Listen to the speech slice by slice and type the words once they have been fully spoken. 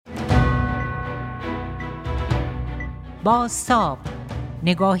بازتاب،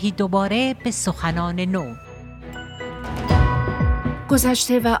 نگاهی دوباره به سخنان نو.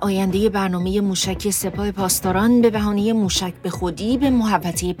 گذشته و آینده برنامه موشکی سپاه پاسداران به بهانه موشک به خودی به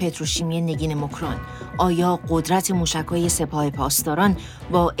محوطه پتروشیمی نگین مکران. آیا قدرت موشک‌های سپاه پاسداران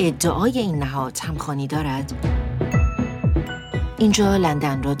با ادعای این نهاد همخوانی دارد؟ اینجا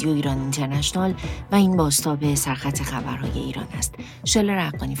لندن رادیو ایران اینترنشنال و این بازتاب سرخط خبرهای ایران است. شلر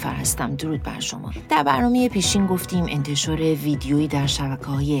حقانی هستم. درود بر شما. در برنامه پیشین گفتیم انتشار ویدیویی در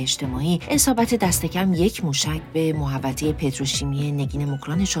شبکه‌های اجتماعی اصابت دست کم یک موشک به محوطه پتروشیمی نگین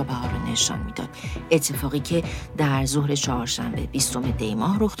مکران چابهار را نشان میداد. اتفاقی که در ظهر چهارشنبه 20 دی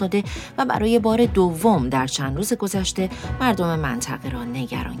ماه رخ داده و برای بار دوم در چند روز گذشته مردم منطقه را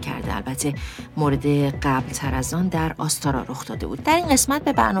نگران کرده. البته مورد قبل تر از آن در آستارا رخ داده بود. در این قسمت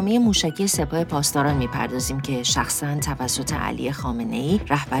به برنامه موشکی سپاه پاسداران میپردازیم که شخصاً توسط علی خامنه‌ای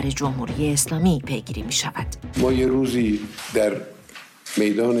رهبر جمهوری اسلامی پیگیری میشود. ما یه روزی در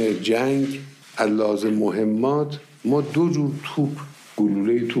میدان جنگ از لحاظ مهمات ما 2 جور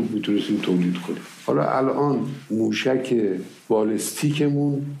گلوله توپ میتونستیم تولید کنیم. حالا الان موشک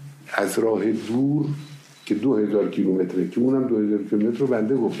بالستیکمون از راه دور که 2000 کیلومتره که اونم 2000 کیلومتر رو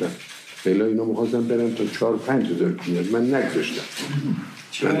بنده گفتم بلا اینا می‌خواستن برن تا 4-5 هزار کیلومتر، من نگذاشتم.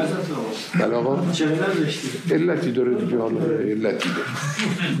 بله آقا علتی داره دیگه، حالا علتی داره.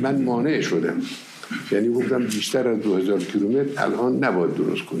 من مانع شدم، یعنی گفتم بیشتر از 2000 کیلومتر الان نباید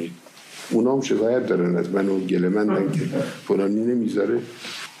درست کنید. اونا هم شکایت دارن از من و گله مندن که فلانی نمیذاره.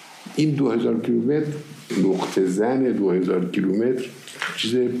 این 2000 کیلومتر نقطه زن 2000 کیلومتر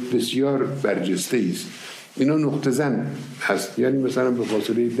چیز بسیار برجسته است. اینا نقطه زن هست، یعنی مثلا به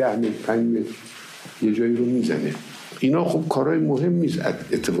فاصله 10 متر 5 متر یه جایی رو میزنه. اینا خب کارهای مهم نیست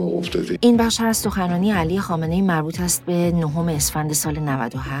اتفاق افتاده. این بخش از سخنرانی علی خامنه‌ای مربوط است به 9 اسفند سال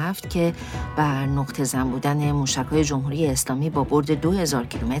 97 که بر نقطه زن بودن موشک‌های جمهوری اسلامی با برد 2000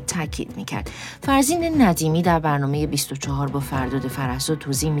 کیلومتر تاکید می‌کرد. فرزین ندیمی در برنامه 24 با فرداد فرحزاد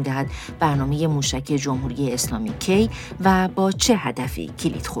توضیح می‌دهد برنامه موشکی جمهوری اسلامی کی و با چه هدفی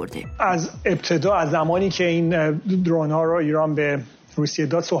کلید خورده. از ابتدا، از زمانی که این درون‌ها رو ایران به روسیه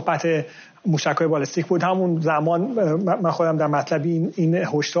داد، صحبت موشک‌های بالستیک بود. همون زمان من خودم در مطلبی این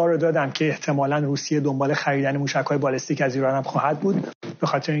هشدار رو دادم که احتمالاً روسیه دنبال خریدن موشک‌های بالستیک از ایران هم خواهد بود، به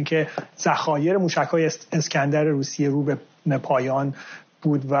خاطر اینکه ذخایر موشک‌های اسکندر روسیه رو به پایان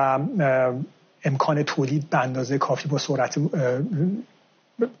بود و امکان تولید به اندازه کافی با سرعت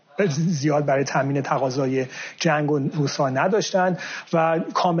زیاد برای تامین تقاضای جنگ و روسا نداشتن و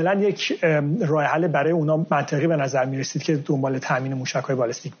کاملا یک راه حل برای اونا منطقی به نظر می رسید که دنبال تامین موشک‌های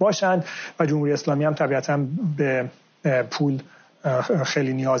بالستیک باشند و جمهوری اسلامی هم طبیعتاً به پول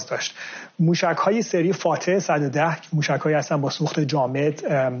خیلی نیاز داشت. موشک‌های سری فاتح 110 موشک‌هایی هستن با سوخت جامد،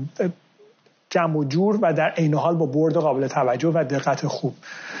 جمع و جور و در عین حال با برد قابل توجه و دقت خوب.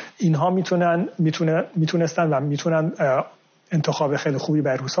 اینها میتونستن و میتونن انتخاب خیلی خوبی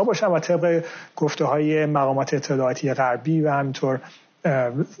برای روس‌ها باشن و طبق گفته‌های مقامات اطلاعاتی غربی و همینطور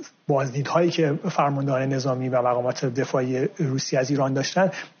بازدیدهایی که فرماندهان نظامی و مقامات دفاعی روسیه از ایران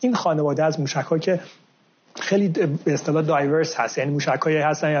داشتن، این خانواده از موشک‌ها که خیلی به اصطلاح دایورس هست، یعنی موشک‌هایی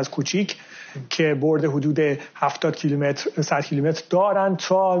هستن از کوچیک که برد حدود 70 کیلومتر 100 کیلومتر دارن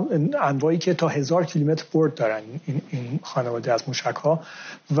تا انواعی که تا 1000 کیلومتر برد دارن این خانواده از موشک‌ها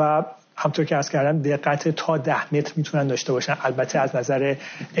و همطور که عرض کردم دقت تا 10 متر میتونن داشته باشن. البته از نظر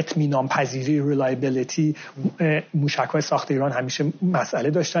اطمینان پذیری ریلایبیلیتی موشک‌های ساخت ایران همیشه مسئله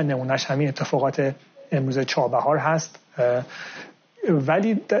داشتن، نمونهش همین اتفاقات امروز چابهار هست،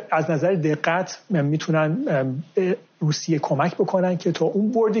 ولی از نظر دقت میتونن به روسیه کمک بکنن که تا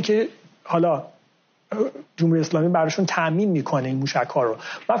اون بردی که حالا جمهوری اسلامی براشون تامین میکنه این موشک‌ها رو.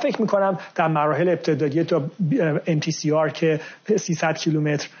 من فکر میکنم در مراحل ابتدایی تا MTCR که 300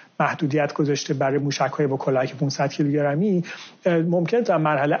 کیلومتر محدودیت گذاشته برای موشک‌های با کلاهک 500 کیلوگرمی، ممکنه در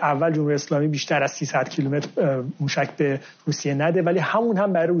مرحله اول جمهوری اسلامی بیشتر از 300 کیلومتر موشک به روسیه نده، ولی همون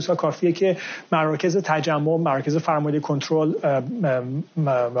هم برای روسا کافیه که مراکز تجمع، مراکز فرمانده کنترل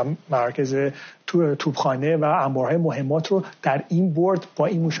و مراکز توپخانه و انبارهای مهمات رو در این برد با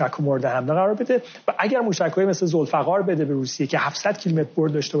این موشک مورد حمله قرار بده و اگر موشک‌های مثل ذوالفقار بده به روسیه که 700 کیلومتر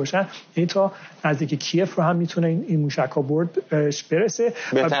برد داشته باشن، یعنی تا نزدیک کیف رو هم میتونه این موشک‌ها بردش برسه.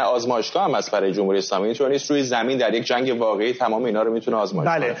 بهترین آزمایشگاه هم است برای جمهوری اسلامی، اینطور نیست روی زمین در یک جنگ واقعی تمام اینا رو میتونه آزمایش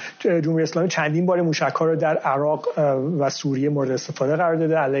کنه. بله، جمهوری اسلامی چندین بار موشک‌ها رو در عراق و سوریه مورد استفاده قرار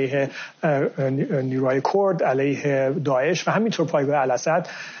داده، علیه نیروهای کرد، علیه داعش و همینطور پایگاه الاسد.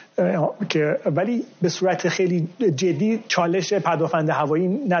 که ولی به صورت خیلی جدی چالش پدافند هوایی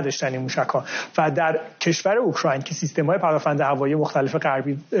نداشتن این موشک‌ها. و در کشور اوکراین که سیستم‌های پدافند هوایی مختلف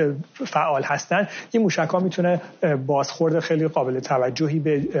غربی فعال هستن، این موشک‌ها میتونه بازخورد خیلی قابل توجهی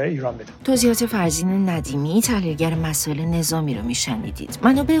به ایران بده. توضیحات فرزین ندیمی، تحلیلگر مسائل نظامی رو میشنیدید.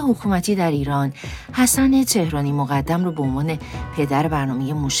 منابع حکومتی در ایران حسن تهرانی مقدم رو به عنوان پدر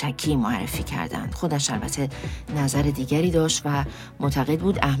برنامه موشکی معرفی کردند. خودش البته نظر دیگری داشت و معتقد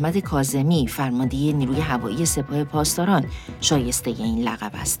بود احمد کاظمی، فرمانده نیروی هوایی سپاه پاسداران، شایسته این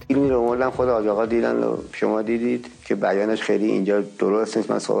لقب است. فیلمی رو اومدن خود حاج آقا دیدن و شما دیدید که بیانش خیلی اینجا درست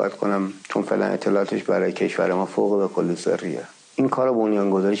نیست من صحبت کنم، چون فعلا اطلاعاتش برای کشور ما فوق العاده سریه. این کار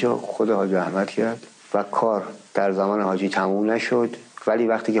بنیانگذاریش خود حاج احمد کرد و کار در زمان حاجی تموم نشد، ولی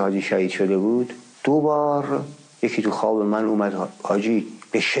وقتی که حاجی شهید شده بود 2 بار یکی تو خواب من اومد، حاجی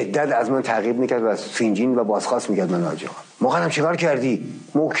به شدت از من تعقیب میکرد و از فینجین و بازخواست میکرد من حاجی آقا موقعم چیکار کردی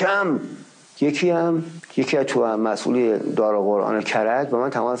محکم. یکی از تو مسئول دار قرآن کرده با من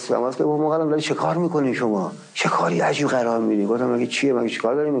تماس که موقعم داری چه کار میکنی شما، چه کاری عجیب قرار میدی؟ گفتم مگه چیه، مگه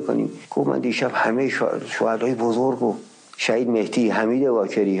چیکار داری میکنی؟ گفت من دیشب همه شهدای بزرگو، شهید مهدی، حمید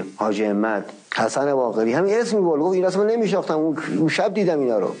باکری، حاج احمد، حسن باقری، همین اسم میبرد. گفت این اصلا نمیشناختم، اون شب دیدم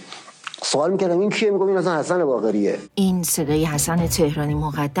اینا رو. سوال میکردم این کیه؟ میگم این اصلا حسن باقریه. این صدای حسن تهرانی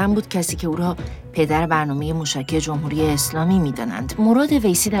مقدم بود، کسی که او را پدر برنامه موشک جمهوری اسلامی میدانند. مراد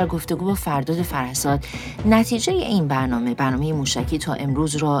ویسی در گفتگو با فرداد فرهزاد نتیجه این برنامه موشکی تا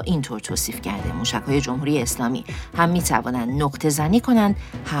امروز را اینطور توصیف کرده: موشک‌های جمهوری اسلامی هم میتوانند نقطه زنی کنند،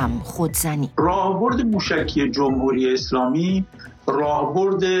 هم خودزنی. راهبرد موشکی جمهوری اسلامی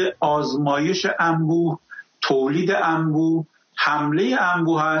راهبرد آزمایش انبوه، تولید انبوه، حمله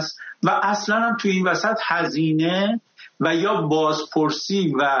انبوه است و اصلا هم توی این وسط هزینه و یا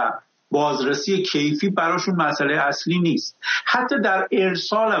بازپرسی و بازرسی کیفی براشون مسئله اصلی نیست. حتی در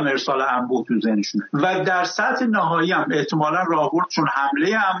ارسال انبوه تو ذهنشونه و در سطح نهایی هم احتمالاً راهبردشون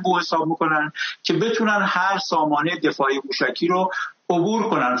حمله انبوه حساب میکنن که بتونن هر سامانه دفاعی موشکی رو عبور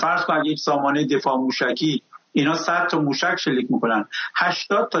کنن. فرض کن یک سامانه دفاع موشکی اینا 100 تا موشک شلیک میکنن،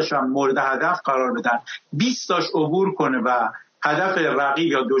 80 تاش هم مورد هدف قرار بدن، 20 تاش عبور کنه و هدف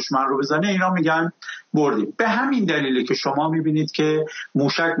رقیب یا دشمن رو بزنه، اینا میگن بردیم. به همین دلیله که شما میبینید که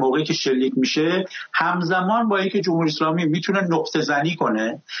موشک موقعی که شلیک میشه همزمان با اینکه جمهوری اسلامی میتونه نقطه زنی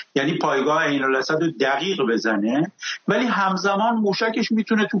کنه، یعنی پایگاه عین الاسد رو دقیق بزنه، ولی همزمان موشکش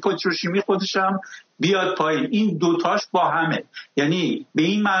میتونه تو پتروشیمی خودش هم بیاد پایین. این دوتاش با همه، یعنی به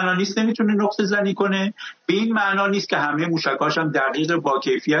این معنا نیست نمیتونه نقطه زنی کنه، به این معنا نیست که همه موشکاش هم دقیق با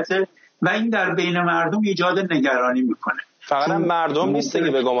کیفیته و این در بین مردم ایجاد نگرانی میکنه. فقط هم مردم نیست که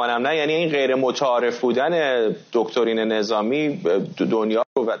به گمانم نه، یعنی این غیر متعارف بودن دکترین نظامی دنیا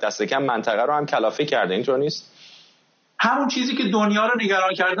رو و دست کم منطقه رو هم کلافه کرده، اینطور نیست؟ همون چیزی که دنیا رو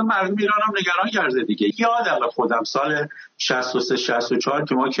نگران کرده مردم ایران هم نگران کرده دیگه. یادم خودم سال 63-64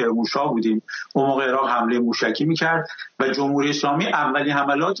 که ما کرمانشاه بودیم، اون موقع عراق حمله موشکی میکرد و جمهوری اسلامی اولین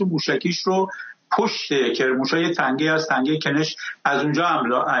حملات موشکیش رو پشت کرمانشاه، یه تنگه از تنگه کنش، از اونجا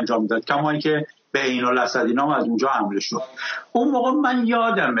انجام داد، کما اینکه به عین الاسد اینا از اونجا حمله شد. اون موقع من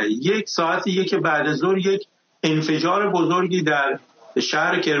یادمه 1 ساعت بعد ظهر یک انفجار بزرگی در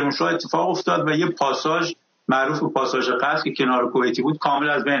شهر کرمانشاه اتفاق افتاد و یه پاساژ معروف به پاساژ قسمت که کنار کویتی بود کامل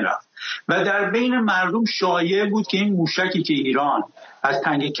از بین رفت و در بین مردم شایعه بود که این موشکی که ایران از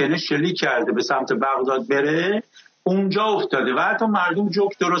تنگه کنش شلیک کرده به سمت بغداد بره اونجا افتاده و حتی مردم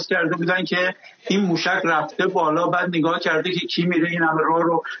جوک درست کرده بودن که این موشک رفته بالا، بعد نگاه کرده که کی میره این همه راه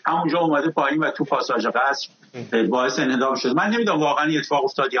رو همونجا اومده پایین و تو پاساژ قصر باعث انهدام شد. من نمیدونم واقعا اتفاق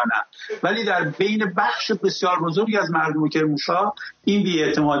افتاد یا نه، ولی در بین بخش بسیار بزرگی از مردم کرمانشاه این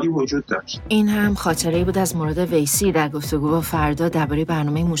بی‌اعتمادی وجود داشت. این هم خاطره‌ای بود از مراد ویسی در گفتگو با فرداد درباره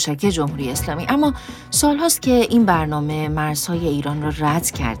برنامه موشک جمهوری اسلامی. اما سال‌هاست که این برنامه مرزهای ایران را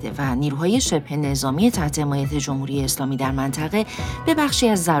رد کرده و نیروهای شبه نظامی تحت حمایت جمهوری اسلامی در منطقه به بخشی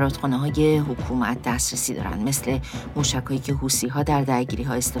از زرادخانه‌های حکومت دسترسی دارند، مثل موشک‌هایی که حوثی‌ها در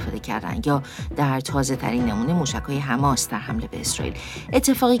درگیری‌ها استفاده کردند یا در تازه‌ترین نمونه موشک‌های حماس در حمله به اسرائیل.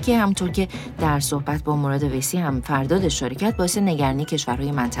 اتفاقی که همونطور که در صحبت با مراد ویسی هم فرداد اشاره کرد باعث نگرانی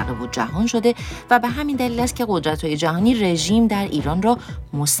کشورهای منطقه و جهان شده و به همین دلیل است که قدرت‌های جهانی رژیم در ایران را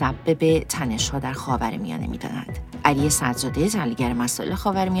مسبب تنش‌ها در خاورمیانه می‌دانند. علی صدرزاده، تحلیلگر مسائل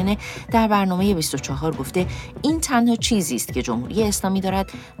خاورمیانه، در برنامه 24 گفته این تنها چیزی است که جمهوری اسلامی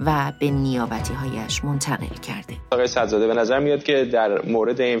دارد و به نیابتی‌هایش منتقل کرده. آقای صدرزاده، به نظر میاد که در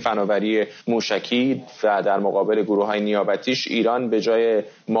مورد این فناوری موشکی و در مقابل گروه‌های نیابتیش ایران به جای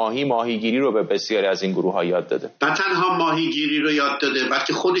ماهیگیری رو به بسیاری از این گروه‌ها یاد داده. نه تنها ماهیگیری رو یاد داده،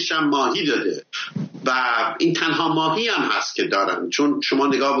 بلکه خودش هم ماهی داده. و این تنها ماهی هم هست که دارن، چون شما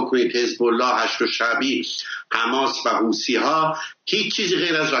نگاه بکنید حزب الله، هشت شعبی، حماس و حوثی ها هیچ چیزی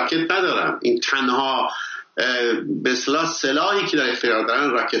غیر از راکت ندارن. این تنها به اصطلاح سلاحی که در اختیار دارن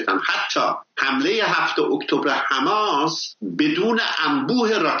راکتن. حتی حمله 7 اکتبر حماس بدون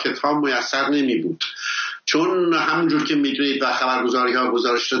انبوه راکت ها میسر نمی بود، چون همونجور که میدونید و خبرگزاری ها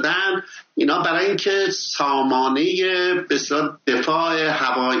گزارش دادن، اینا برای اینکه سامانه به اصطلاح دفاع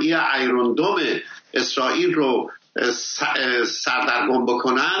هوایی ایروندوم اسرائیل رو سردرگم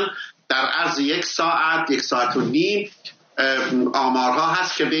بکنن، در عرض 1 ساعت، 1 ساعت و نیم آمارها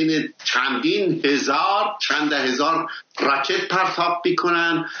هست که بین چند هزار راکت پرتاب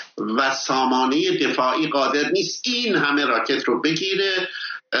میکنن و سامانه دفاعی قادر نیست این همه راکت رو بگیره.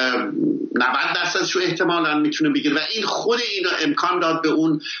 90% رو احتمالاً میتونه بگیره و این خود اینا امکان داد به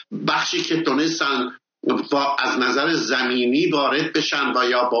اون بخشی که تونستن از نظر زمینی وارد بشن و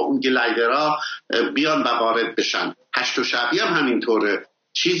یا با اون گلایدرها بیان و وارد بشن. هشت شعبی هم همینطوره،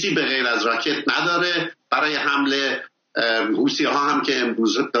 چیزی به غیر از راکت نداره برای حمله. حوثی ها هم که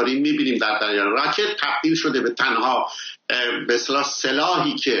امروز داریم میبینیم در دریای راکت تبدیل شده به تنها به اصطلاح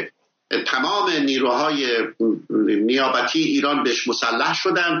سلاحی که تمام نیروهای نیابتی ایران بهش مسلح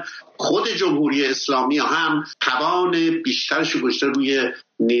شدن. خود جمهوری اسلامی هم توان بیشترش گذاشته روی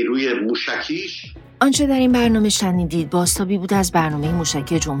نیروی موشکیش. آنچه در این برنامه شنیدید بازتابی بود از برنامه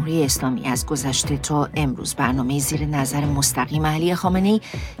موشکی جمهوری اسلامی از گذشته تا امروز، برنامه زیر نظر مستقیم علی خامنه‌ای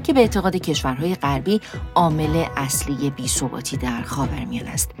که به اعتقاد کشورهای غربی عامل اصلی بی‌ثباتی در خاورمیانه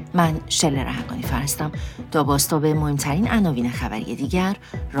است. من شلر حقانی فرستم تا بازتاب مهمترین عناوین خبری دیگر.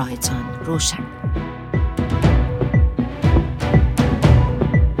 راهتان روشن.